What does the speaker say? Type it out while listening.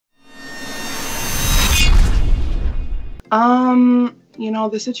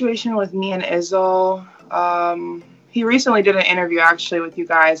The situation with me and Izzo, he recently did an interview actually with you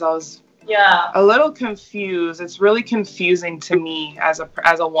guys. I was a little confused. It's really confusing to me as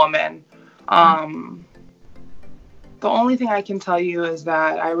a woman. The only thing I can tell you is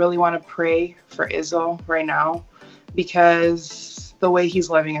that I really want to pray for Izzo right now because the way he's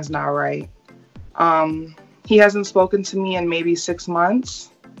living is not right. He hasn't spoken to me in maybe 6 months,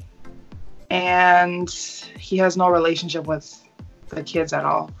 and he has no relationship with the kids at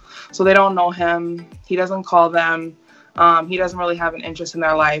all. So they don't know him. He doesn't call them. He doesn't really have an interest in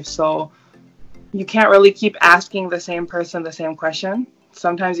their life. So you can't really keep asking the same person the same question.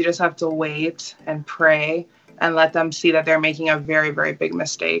 Sometimes you just have to wait and pray and let them see that they're making a very, very big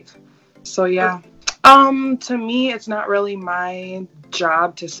mistake. So yeah. To me, it's not really my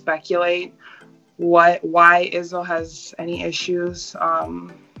job to speculate why Izzo has any issues.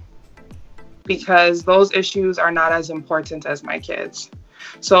 Because those issues are not as important as my kids.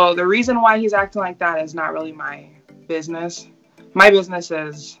 So the reason why he's acting like that is not really my business. My business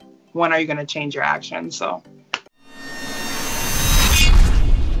is, when are you going to change your actions? So